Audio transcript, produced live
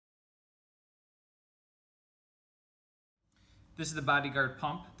This is the Bodyguard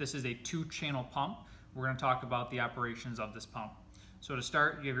pump. This is a 2-channel pump. We're going to talk about the operations of this pump. So to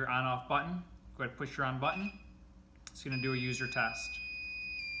start, you have your on-off button. Go ahead and push your on button. It's going to do a user test.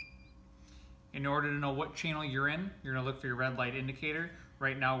 In order to know what channel you're in, you're going to look for your red light indicator.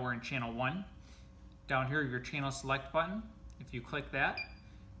 Right now we're in channel 1. Down here, your channel select button. If you click that,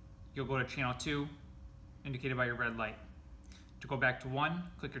 you'll go to channel 2, indicated by your red light. To go back to 1,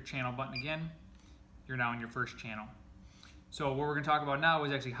 click your channel button again. You're now in your first channel. So what we're going to talk about now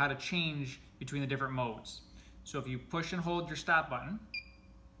is actually how to change between the different modes. So if you push and hold your stop button,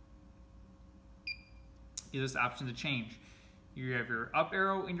 you have this option to change. You have your up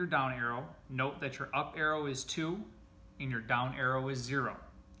arrow and your down arrow. Note that your up arrow is 2 and your down arrow is 0.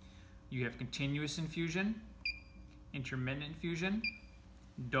 You have continuous infusion, intermittent infusion,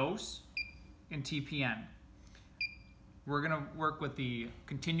 dose, and TPN. We're going to work with the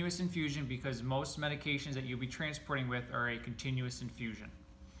continuous infusion because most medications that you'll be transporting with are a continuous infusion.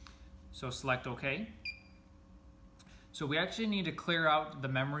 So select OK. So we actually need to clear out the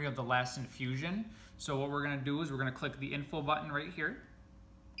memory of the last infusion. So what we're going to do is we're going to click the info button right here.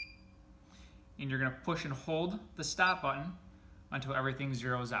 And you're going to push and hold the stop button until everything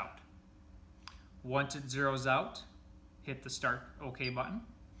zeroes out. Once it zeroes out, hit the start OK button.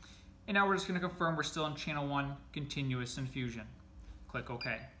 And now we're just going to confirm we're still in channel 1 continuous infusion. Click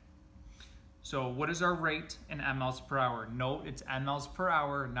OK. So what is our rate in mLs per hour? Note it's mLs per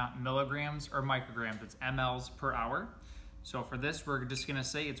hour, not milligrams or micrograms. It's mLs per hour. So for this, we're just going to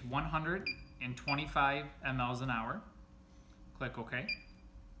say it's 125 mLs an hour. Click OK.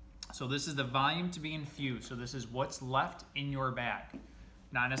 So this is the volume to be infused. So this is what's left in your bag,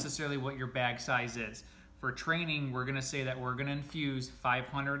 not necessarily what your bag size is. For training, we're going to say that we're going to infuse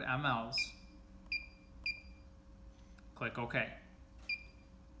 500 mLs. Click OK.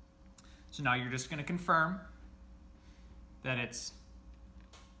 So now you're just going to confirm that it's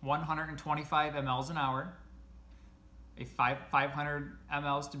 125 mLs an hour, 500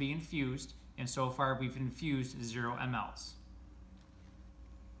 mLs to be infused, and so far we've infused 0 mLs.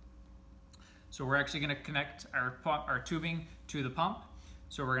 So we're actually going to connect our tubing to the pump.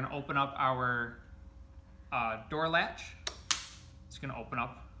 So we're going to open up our door latch. It's going to open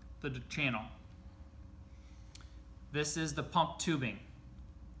up the channel. This is the pump tubing.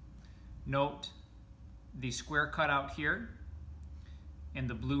 Note the square cutout here and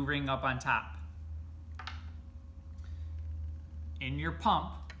the blue ring up on top. In your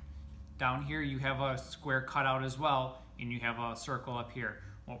pump, down here you have a square cutout as well, and you have a circle up here.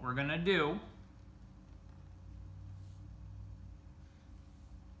 What we're going to do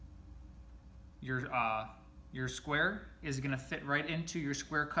your square is going to fit right into your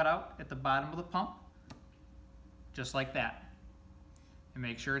square cutout at the bottom of the pump, just like that. And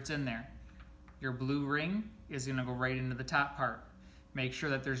make sure it's in there. Your blue ring is going to go right into the top part. Make sure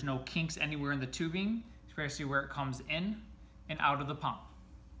that there's no kinks anywhere in the tubing, especially where it comes in and out of the pump.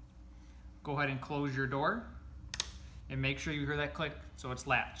 Go ahead and close your door and make sure you hear that click so it's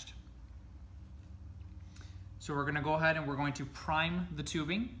latched. So we're going to go ahead and we're going to prime the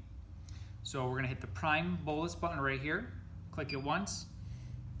tubing. So we're going to hit the prime bolus button right here, click it once,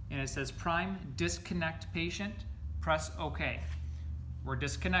 and it says prime disconnect patient, press OK. We're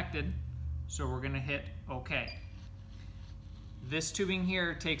disconnected, so we're going to hit OK. This tubing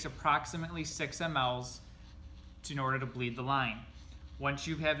here takes approximately 6 mLs in order to bleed the line. Once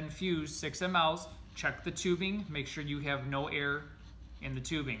you have infused 6 mLs, check the tubing, make sure you have no air in the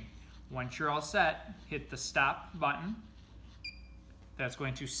tubing. Once you're all set, hit the stop button. That's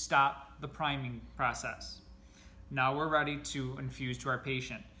going to stop the priming process. Now we're ready to infuse to our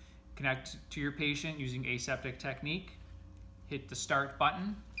patient. Connect to your patient using aseptic technique. Hit the start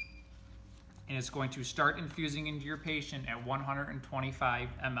button, and it's going to start infusing into your patient at 125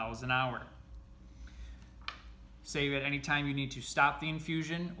 mLs an hour. Say at any time you need to stop the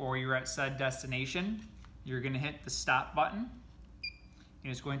infusion or you're at said destination, you're going to hit the stop button,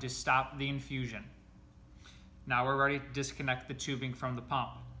 and it's going to stop the infusion. Now we're ready to disconnect the tubing from the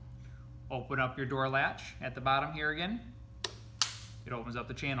pump. Open up your door latch at the bottom here again. It opens up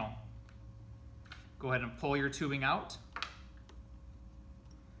the channel. Go ahead and pull your tubing out,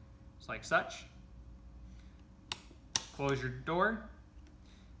 just like such. Close your door.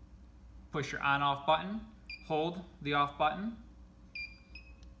 Push your on-off button. Hold the off button.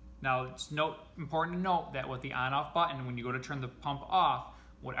 Now it's important to note that with the on-off button, when you go to turn the pump off,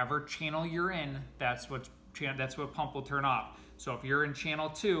 whatever channel you're in, that's what pump will turn off. So if you're in channel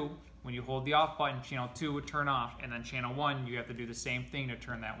 2, when you hold the off button, channel 2 would turn off, and then channel 1, you have to do the same thing to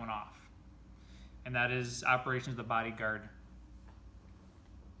turn that one off. And that is operations of the Bodyguard.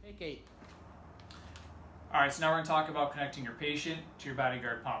 Hey, Kate. All right, so now we're going to talk about connecting your patient to your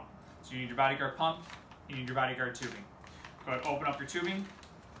Bodyguard pump. So you need your Bodyguard pump, you need your Bodyguard tubing. Go ahead, open up your tubing.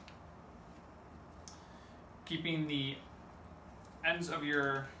 Keeping the ends of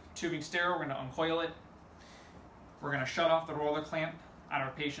your tubing sterile, we're going to uncoil it. We're going to shut off the roller clamp on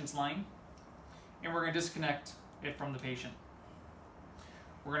our patient's line, and we're going to disconnect it from the patient.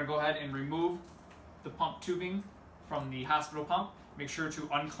 We're going to go ahead and remove the pump tubing from the hospital pump. Make sure to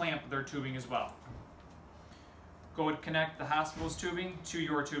unclamp their tubing as well. Go and connect the hospital's tubing to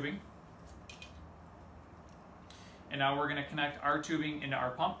your tubing. And now we're going to connect our tubing into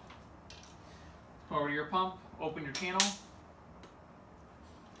our pump. Go over to your pump, open your channel.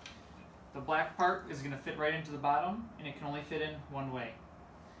 The black part is going to fit right into the bottom, and it can only fit in one way.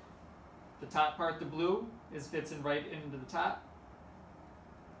 The top part, the blue, fits in right into the top,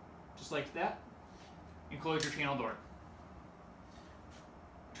 just like that. And close your channel door.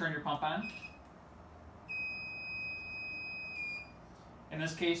 Turn your pump on. In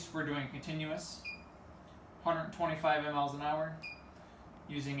this case, we're doing continuous 125 mLs an hour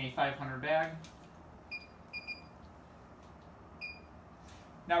using a 500 bag.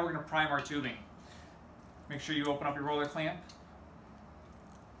 Now we're going to prime our tubing. Make sure you open up your roller clamp.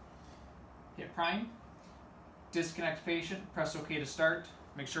 Hit prime. Disconnect patient. Press OK to start.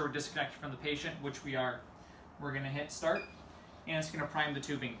 Make sure we're disconnected from the patient, which we are. We're going to hit start, and it's going to prime the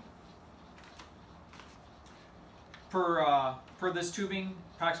tubing. Per this tubing,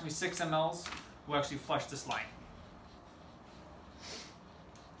 approximately 6 mLs will actually flush this line.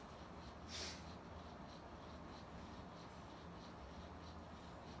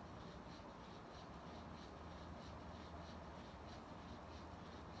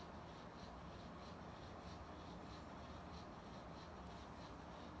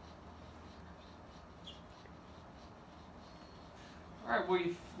 All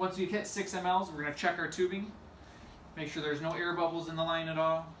right, once we've hit 6 mLs, we're going to check our tubing. Make sure there's no air bubbles in the line at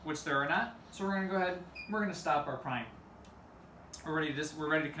all, which there are not. So we're going to go ahead, we're going to stop our prime. We're ready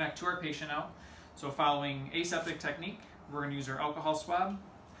to connect to our patient now. So following aseptic technique, we're going to use our alcohol swab.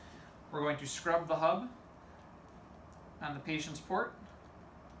 We're going to scrub the hub on the patient's port.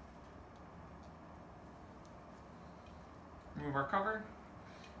 Remove our cover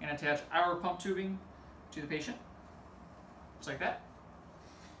and attach our pump tubing to the patient, just like that.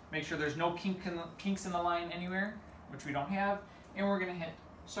 Make sure there's no kinks in the line anywhere, which we don't have, and we're going to hit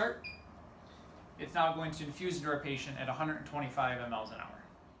start. It's now going to infuse into our patient at 125 mLs an hour.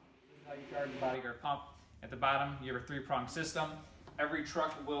 This is how you charge the Bodyguard pump. At the bottom, you have a 3-prong system. Every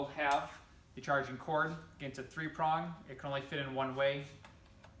truck will have the charging cord. Again, it's a 3-prong. It can only fit in one way.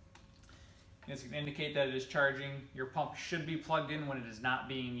 And it's going to indicate that it is charging. Your pump should be plugged in when it is not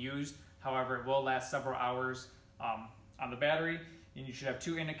being used. However, it will last several hours on the battery. And you should have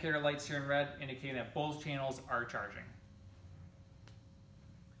 2 indicator lights here in red indicating that both channels are charging.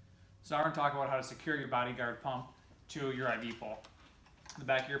 So now we're going to talk about how to secure your Bodyguard pump to your IV pole. The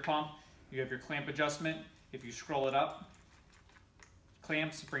back of your pump, you have your clamp adjustment. If you scroll it up,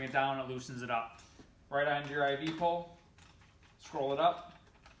 clamps, bring it down, it loosens it up. Right onto your IV pole, scroll it up,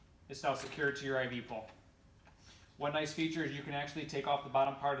 it's now secured to your IV pole. One nice feature is you can actually take off the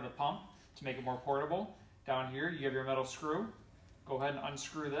bottom part of the pump to make it more portable. Down here, you have your metal screw. Go ahead and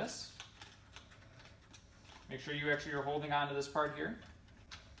unscrew this. Make sure you actually are holding on to this part here.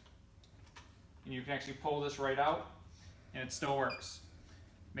 And you can actually pull this right out, and it still works.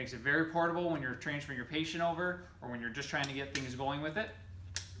 Makes it very portable when you're transferring your patient over or when you're just trying to get things going with it.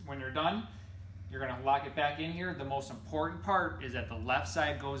 When you're done, you're going to lock it back in here. The most important part is that the left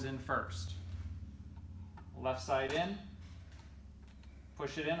side goes in first. Left side in,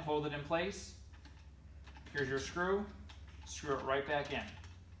 push it in, hold it in place. Here's your screw, screw it right back in.